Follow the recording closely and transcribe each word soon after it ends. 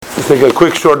Take a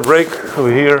quick short break over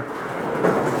here.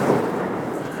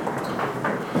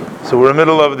 So we're in the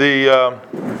middle of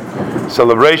the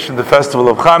celebration, the festival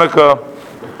of Chanukah,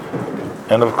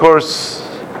 and of course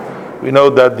we know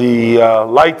that the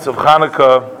lights of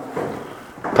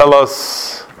Chanukah tell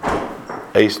us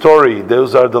a story.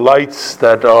 Those are the lights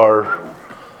that are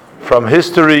from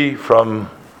history, from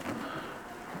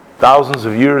thousands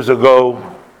of years ago,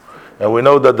 and we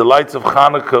know that the lights of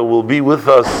Chanukah will be with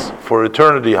us for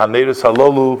eternity. Haneres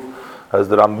Halolu, as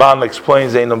the Ramban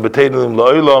explains, Einam B'teinim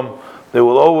La'olam, they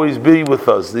will always be with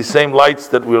us. The same lights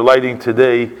that we're lighting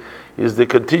today is the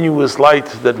continuous light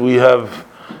that we have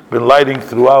been lighting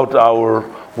throughout our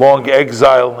long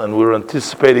exile, and we're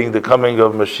anticipating the coming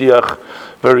of Mashiach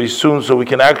very soon, so we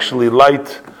can actually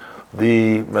light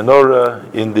the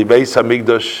menorah in the Beis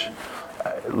HaMikdash,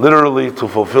 literally to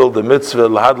fulfill the mitzvah,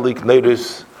 Lahadlik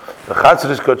Neris, the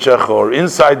Chatzris Kodesh, or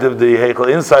inside of the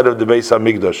Heichel, inside of the Beis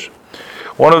HaMikdash.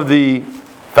 One of the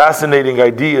fascinating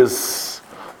ideas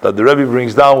that the Rebbe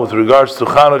brings down with regards to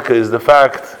Chanukah is the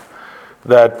fact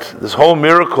that this whole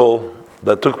miracle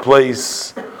that took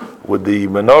place with the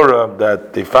menorah,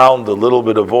 that they found a little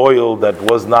bit of oil that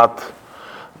was not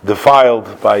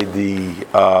defiled by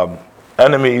the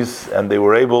enemies, and they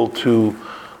were able to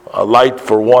light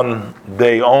for one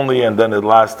day only, and then it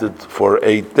lasted for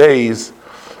 8 days,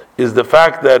 is the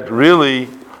fact that really,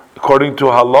 according to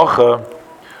halacha,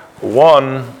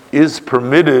 one is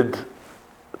permitted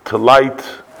to light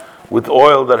with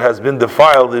oil that has been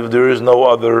defiled if there is no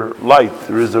other light.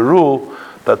 There is a rule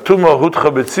that tumra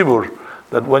hutcha b'tzibur,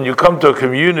 that when you come to a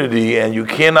community and you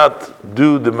cannot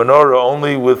do the menorah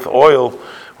only with oil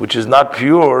which is not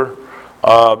pure,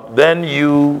 then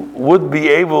you would be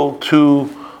able to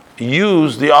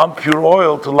use the impure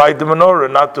oil to light the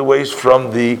menorah, not to waste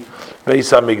from the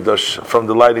Beis HaMikdash, from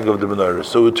the lighting of the menorah.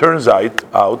 So it turns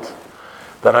out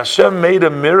that Hashem made a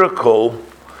miracle,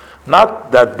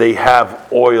 not that they have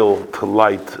oil to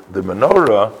light the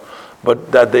menorah,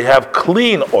 but that they have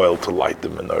clean oil to light the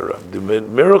menorah. The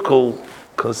miracle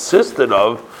consisted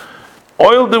of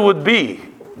oil there would be,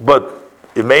 but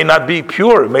it may not be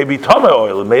pure, it may be tameh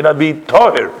oil, it may not be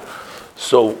tahir.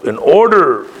 So in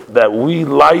order that we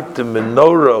light the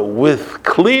menorah with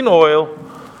clean oil,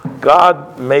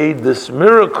 God made this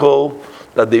miracle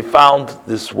that they found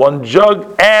this one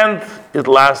jug and it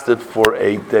lasted for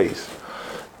 8 days.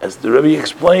 As the Rebbe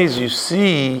explains, you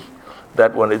see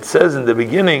that when it says in the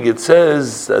beginning, it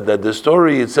says that the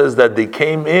story, it says that they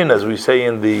came in, as we say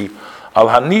in the Al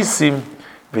Hanisim,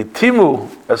 Vitimu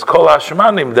as Kol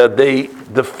Hashmanim, that they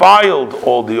defiled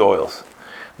all the oils.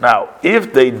 Now,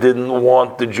 if they didn't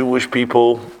want the Jewish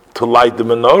people to light the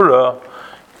menorah,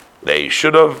 they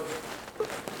should have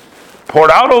poured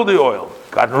out all the oil,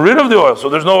 gotten rid of the oil, so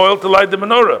there's no oil to light the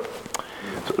menorah.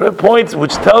 So that point,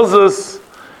 which tells us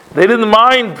they didn't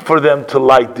mind for them to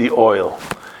light the oil.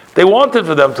 They wanted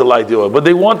for them to light the oil, but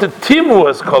they wanted timu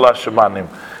as kol hashemanim.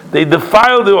 They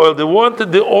defiled the oil. They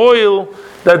wanted the oil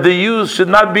that they used should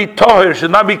not be tahir,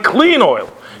 should not be clean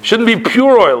oil, shouldn't be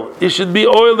pure oil. It should be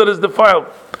oil that is defiled.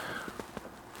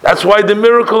 That's why the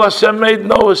miracle Hashem made.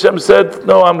 No, Hashem said,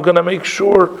 no, I'm going to make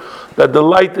sure that the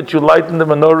light that you light in the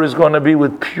menorah is going to be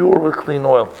with clean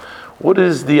oil. What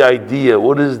is the idea?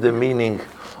 What is the meaning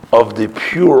of the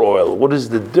pure oil? What is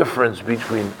the difference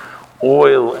between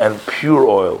oil and pure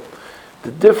oil?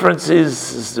 The difference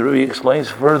is, as the Rebbe explains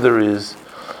further, is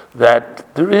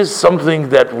that there is something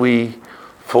that we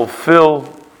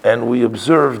fulfill and we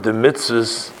observe the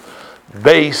mitzvahs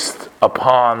based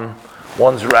upon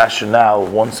one's rationale,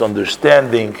 one's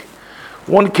understanding.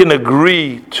 One can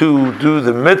agree to do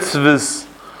the mitzvahs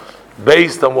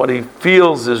based on what he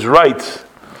feels is right,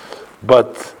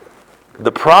 but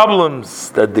the problems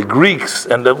that the Greeks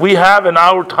and that we have in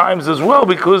our times as well,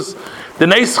 because the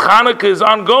Nes Chanukah is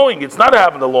ongoing. It's not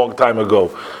happened a long time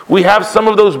ago. We have some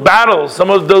of those battles, some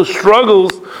of those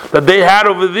struggles that they had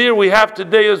over there, we have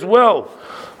today as well.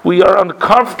 We are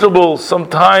uncomfortable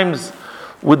sometimes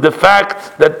with the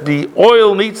fact that the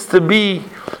oil needs to be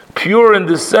pure in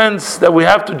the sense that we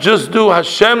have to just do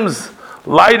Hashem's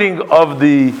lighting of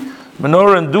the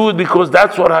menorah and do it because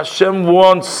that's what Hashem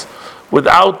wants,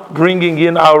 without bringing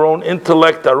in our own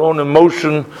intellect, our own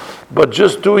emotion, but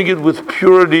just doing it with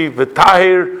purity.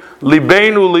 V'tahir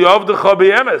libeinu li'avdecha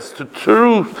b'emes,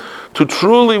 to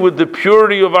truly, with the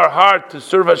purity of our heart, to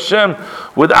serve Hashem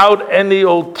without any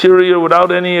ulterior,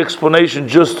 without any explanation,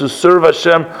 just to serve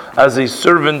Hashem as a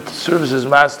servant serves his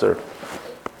master.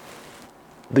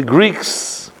 The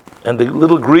Greeks and the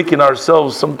little Greek in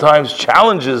ourselves sometimes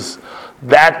challenges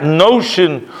that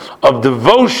notion of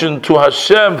devotion to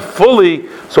Hashem fully,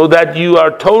 so that you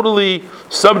are totally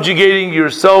subjugating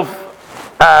yourself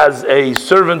as a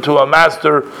servant to a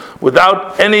master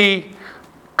without any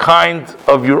kind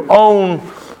of your own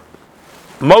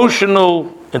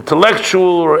emotional, intellectual,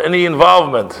 or any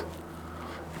involvement.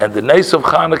 And the Nes of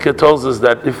Chanukah tells us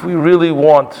that if we really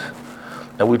want,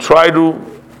 and we try to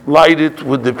light it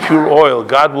with the pure oil,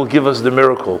 God will give us the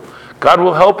miracle. God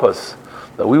will help us,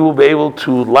 that we will be able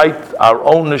to light our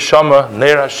own neshama,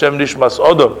 Ner Hashem Nishmas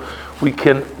Odom. We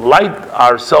can light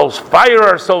ourselves, fire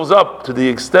ourselves up to the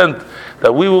extent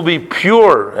that we will be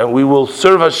pure and we will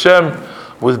serve Hashem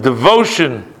with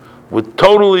devotion, with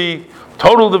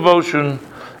total devotion,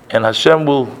 and Hashem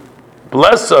will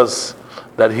bless us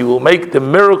that He will make the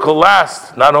miracle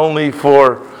last, not only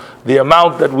for the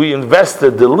amount that we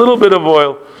invested, the little bit of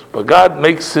oil, but God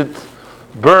makes it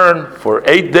burn for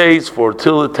 8 days, for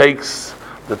till it takes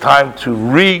the time to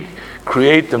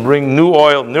recreate and bring new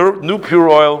oil, new pure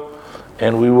oil,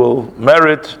 and we will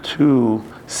merit to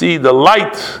see the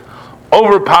light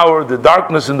overpower the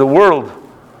darkness in the world,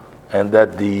 and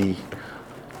that the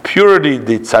purity,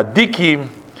 the tzaddikim,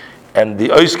 and the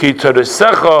oiski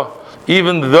teresecha,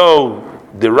 even though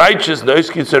the righteous, the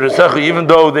oiski teresecha, even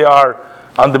though they are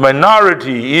on the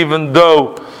minority, even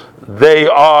though they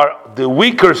are the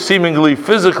weaker seemingly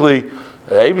physically,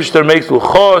 Eibishter makes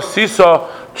l'cho sisa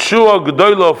shua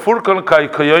g'doylo furkan kai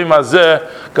kayoyim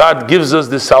hazeh. God gives us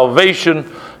the salvation,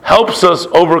 helps us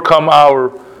overcome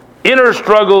our inner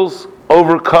struggles,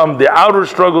 overcome the outer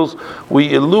struggles.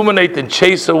 We illuminate and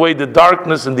chase away the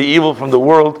darkness and the evil from the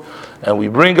world, and we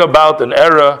bring about an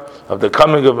era of the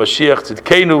coming of Mashiach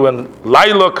Tzidkenu, and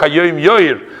Laila Kayoim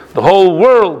Yoir, the whole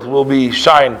world will be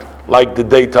shined like the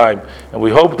daytime, and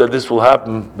we hope that this will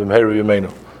happen b'mehera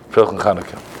yameinu. Felchen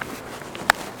Chanukah.